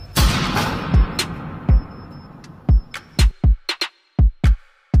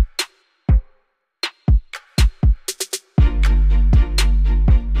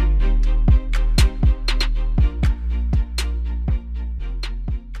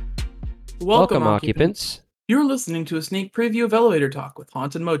Welcome, occupants. You're listening to a sneak preview of Elevator Talk with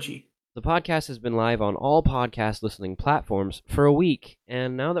Haunted Mochi. The podcast has been live on all podcast listening platforms for a week,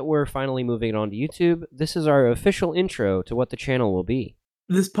 and now that we're finally moving it on to YouTube, this is our official intro to what the channel will be.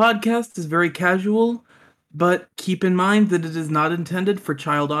 This podcast is very casual, but keep in mind that it is not intended for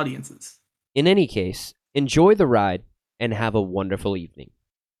child audiences. In any case, enjoy the ride and have a wonderful evening.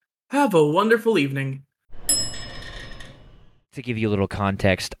 Have a wonderful evening. To give you a little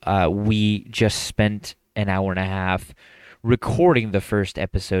context, we just spent an hour and a half recording the first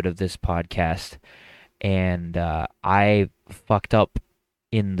episode of this podcast, and I fucked up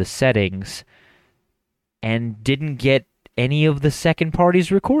in the settings and didn't get any of the second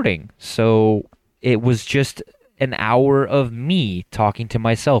party's recording. So it was just an hour of me talking to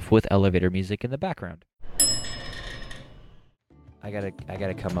myself with elevator music in the background. I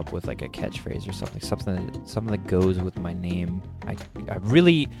gotta come up with like a catchphrase or something that goes with my name. I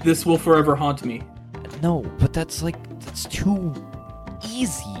really... This will forever haunt me. No, but that's too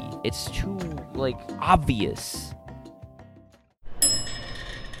easy. It's too obvious.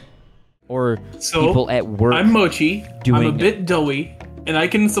 Or So, people at work. I'm Mochi, I'm a doing- bit doughy, and I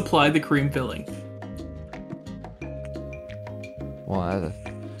can supply the cream filling. Well,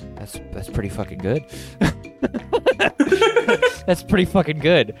 that's pretty fucking good. That's pretty fucking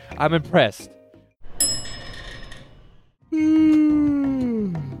good. I'm impressed.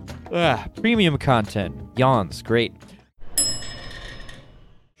 Premium content. Yawns, great.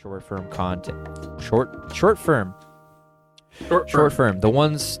 Short firm content. Short firm. Short firm. The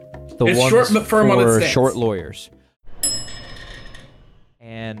ones It's short but firm on its for stance. short lawyers.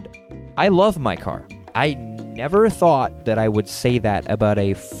 And I love my car. I never thought that I would say that about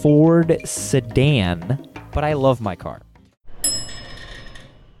a Ford sedan, but I love my car.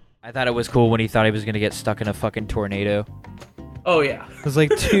 I thought it was cool when he thought he was going to get stuck in a fucking tornado. Oh, yeah. I was like,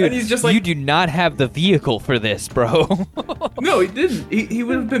 dude, And he's just like- you do not have the vehicle for this, bro. No, he didn't. He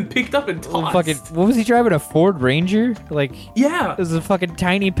would have been picked up and tossed. What was he driving, a Ford Ranger? Yeah. It was a fucking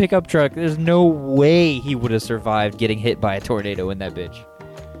tiny pickup truck. There's no way he would have survived getting hit by a tornado in that bitch.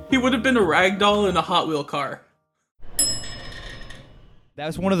 He would have been a ragdoll in a Hot Wheel car. That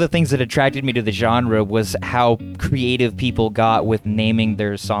was one of the things that attracted me to the genre, was how creative people got with naming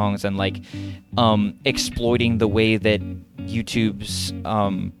their songs and exploiting the way that YouTube's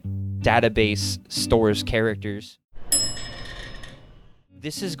database stores characters.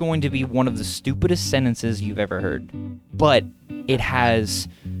 This is going to be one of the stupidest sentences you've ever heard, but it has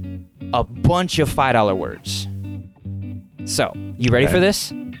a bunch of $5 words. So, you ready for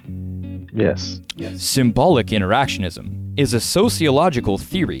this? Yes. Symbolic interactionism is a sociological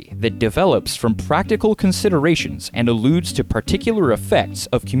theory that develops from practical considerations and alludes to particular effects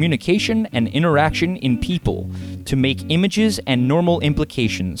of communication and interaction in people to make images and normal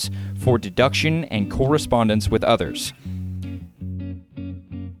implications for deduction and correspondence with others.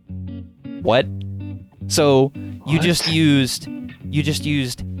 What? So you just used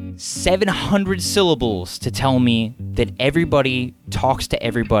 700 syllables to tell me that everybody talks to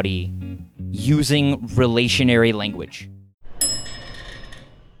everybody using relationary language.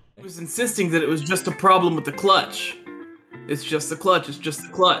 He was insisting that it was just a problem with the clutch. It's just the clutch, it's just the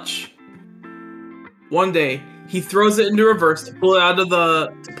clutch. One day, he throws it into reverse to pull it out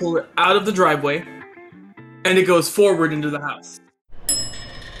of the driveway, and it goes forward into the house.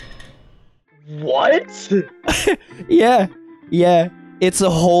 What? Yeah. It's a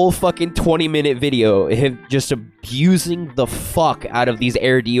whole fucking 20-minute video of him just abusing the fuck out of these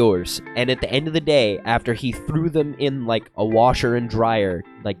Air Diors. And at the end of the day, after he threw them in a washer and dryer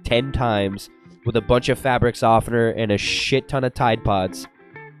 10 times with a bunch of fabric softener and a shit ton of Tide Pods,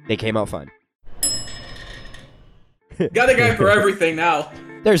 they came out fine. Got a guy for everything now.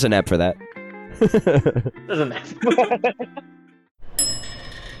 There's an app for that. Doesn't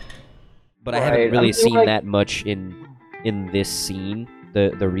But I Right, haven't really I feel seen like- that much in this scene,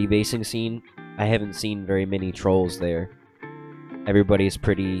 the rebasing scene. I haven't seen very many trolls there. Everybody's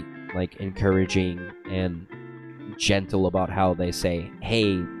pretty encouraging and gentle about how they say,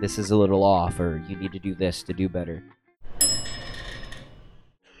 "Hey, this is a little off," or "You need to do this to do better."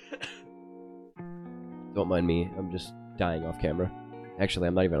 Don't mind me. I'm just dying off camera. Actually,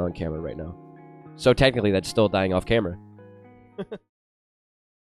 I'm not even on camera right now. So technically, that's still dying off camera.